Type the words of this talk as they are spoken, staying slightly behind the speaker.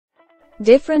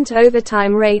different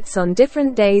overtime rates on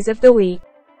different days of the week.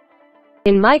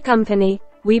 In my company,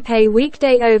 we pay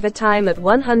weekday overtime at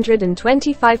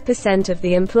 125% of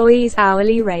the employee's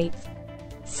hourly rate.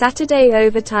 Saturday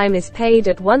overtime is paid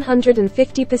at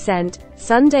 150%,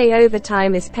 Sunday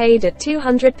overtime is paid at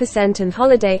 200% and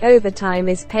holiday overtime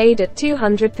is paid at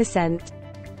 200%.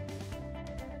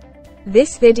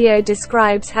 This video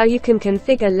describes how you can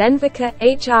configure Lenvica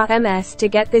HRMS to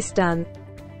get this done.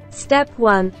 Step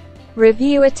 1.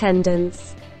 Review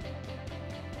attendance.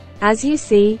 As you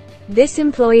see, this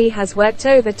employee has worked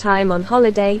overtime on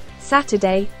holiday,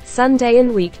 Saturday, Sunday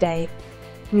and weekday.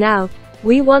 Now,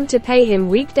 we want to pay him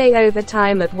weekday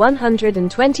overtime at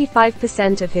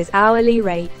 125% of his hourly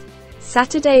rate.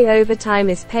 Saturday overtime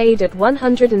is paid at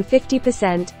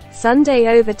 150%, Sunday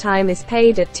overtime is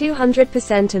paid at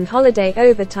 200% and holiday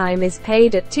overtime is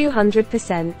paid at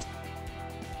 200%.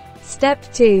 Step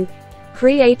 2.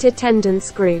 Create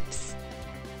attendance groups.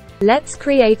 Let's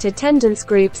create attendance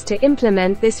groups to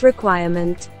implement this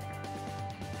requirement.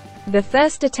 The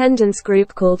first attendance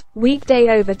group, called Weekday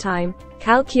Overtime,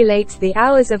 calculates the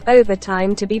hours of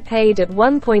overtime to be paid at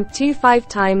 1.25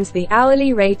 times the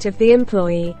hourly rate of the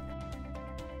employee.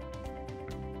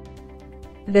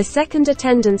 The second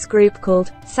attendance group,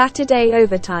 called Saturday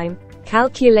Overtime,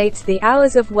 calculates the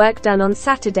hours of work done on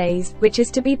Saturdays, which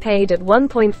is to be paid at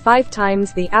 1.5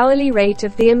 times the hourly rate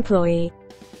of the employee.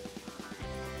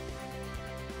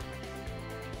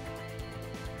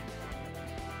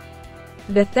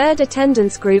 The third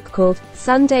attendance group, called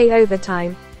Sunday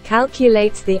Overtime,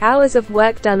 calculates the hours of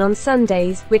work done on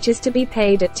Sundays, which is to be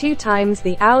paid at 2 times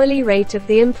the hourly rate of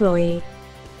the employee.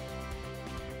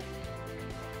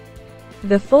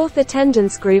 The fourth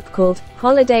attendance group, called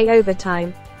Holiday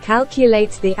Overtime,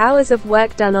 calculates the hours of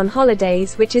work done on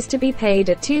holidays, which is to be paid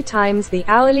at 2 times the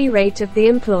hourly rate of the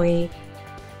employee.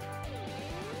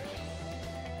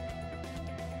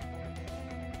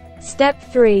 Step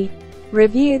 3.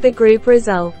 Review the group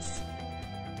results.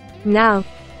 Now,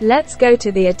 let's go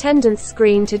to the attendance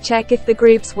screen to check if the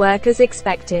groups work as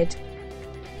expected.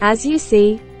 As you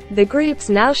see, the groups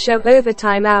now show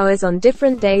overtime hours on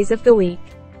different days of the week.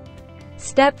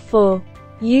 Step 4.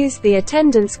 Use the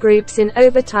attendance groups in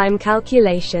overtime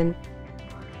calculation.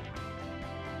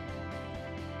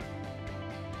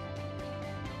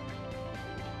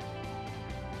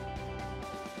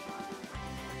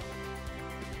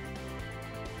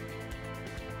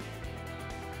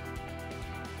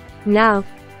 Now,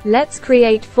 let's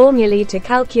create formulae to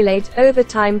calculate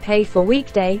overtime pay for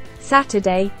weekday,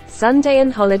 Saturday, Sunday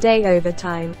and holiday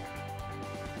overtime.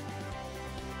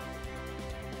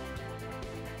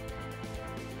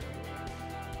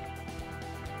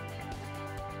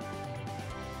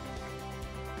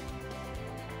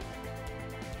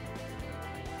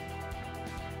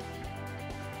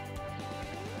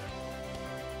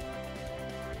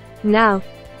 Now,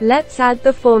 let's add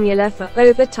the formula for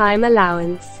overtime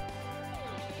allowance.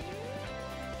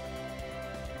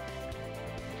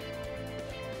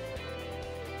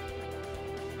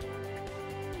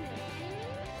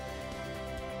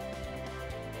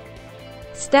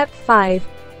 Step 5.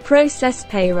 Process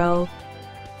payroll.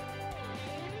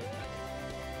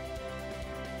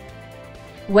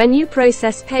 When you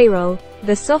process payroll,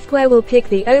 the software will pick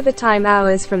the overtime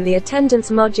hours from the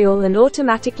attendance module and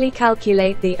automatically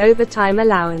calculate the overtime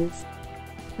allowance.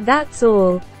 That's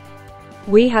all.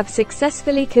 We have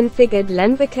successfully configured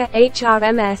Lenvica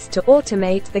HRMS to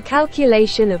automate the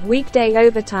calculation of weekday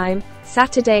overtime,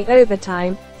 Saturday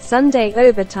overtime, Sunday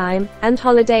overtime, and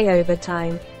holiday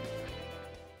overtime.